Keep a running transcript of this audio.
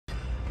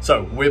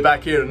So we're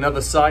back here at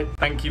another site.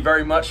 Thank you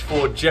very much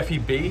for Jeffy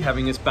B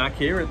having us back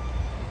here at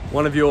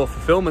one of your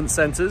fulfillment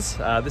centers.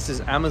 This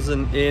is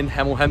Amazon in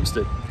Hemel,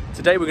 Hempstead.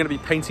 Today we're going to be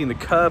painting the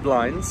curb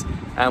lines,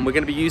 and we're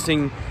going to be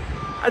using,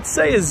 I'd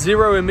say, a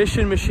zero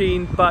emission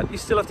machine, but you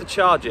still have to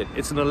charge it.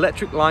 It's an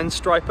electric line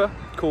striper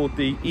called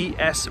the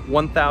ES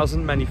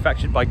 1000,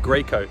 manufactured by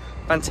Graco.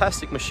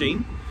 Fantastic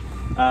machine.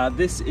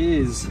 This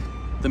is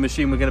the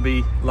machine we're going to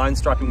be line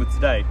striping with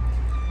today.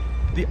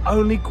 The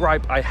only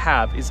gripe I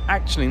have is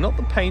actually not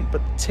the paint,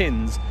 but the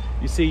tins.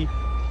 You see,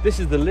 this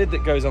is the lid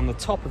that goes on the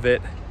top of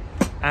it,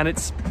 and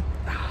it's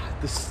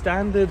the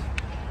standard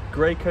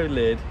Graco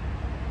lid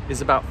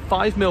is about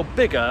 5 mil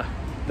bigger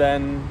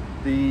than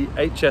the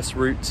HS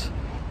Route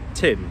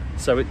tin.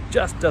 So it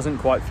just doesn't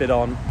quite fit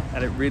on,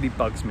 and it really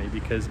bugs me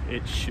because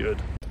it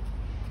should.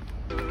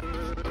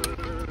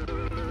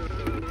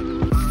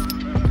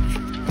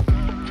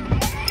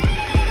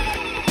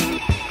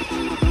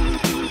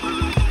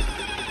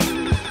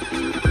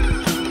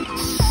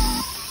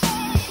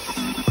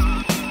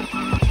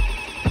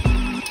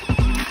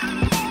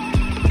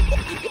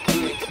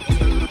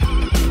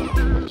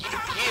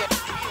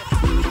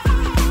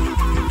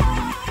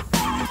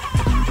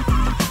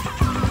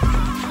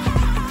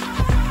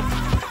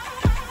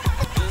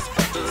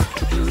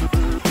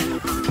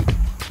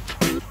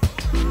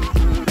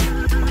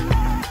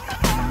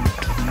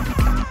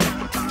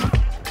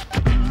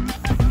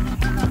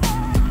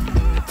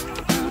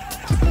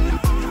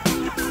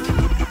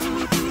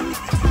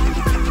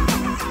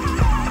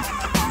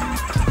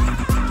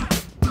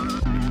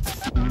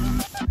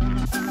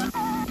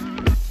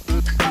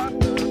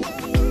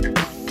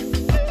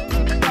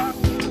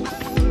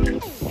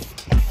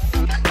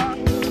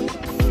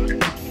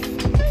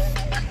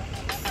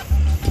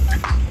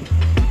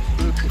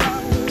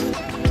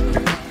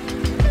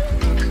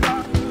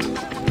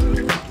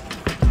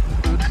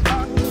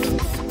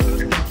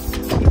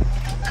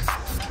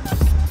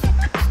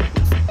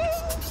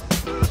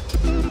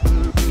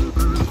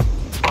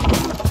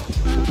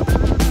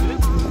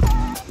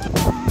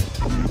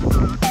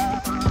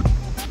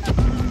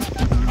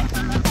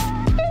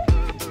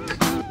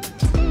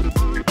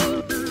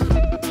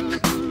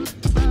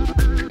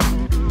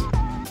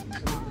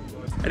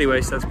 Anyway,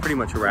 so that's pretty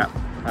much a wrap.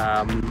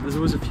 There's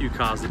always a few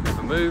cars that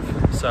never move,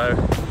 so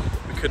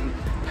we couldn't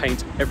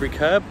paint every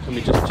curb. Let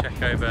me just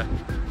check over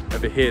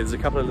here. There's a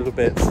couple of little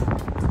bits.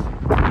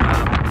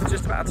 It's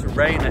just about to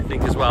rain, I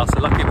think, as well.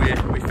 So lucky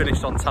we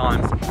finished on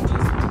time.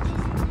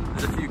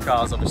 There's a few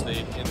cars, obviously,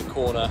 in the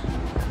corner.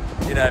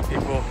 You know,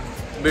 people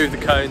move the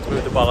cones,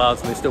 move the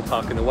bollards, and they still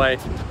park in the way.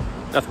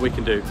 Nothing we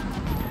can do.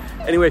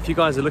 Anyway, if you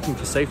guys are looking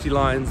for safety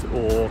lines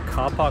or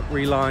car park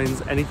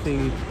relines,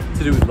 anything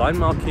to do with line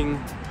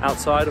marking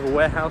outside of a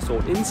warehouse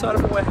or inside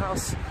of a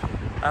warehouse,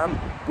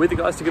 we're the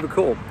guys to give a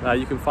call.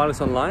 You can find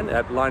us online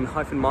at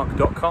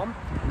line-mark.com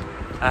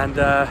and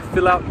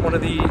fill out one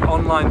of the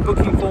online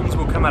booking forms.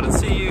 We'll come out and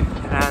see you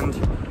and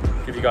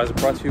give you guys a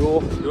price for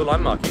your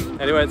line marking.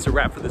 Anyway, it's a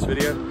wrap for this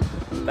video.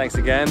 Thanks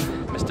again,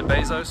 Mr.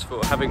 Bezos,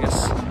 for having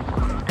us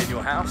in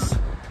your house.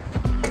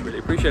 Really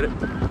appreciate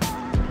it.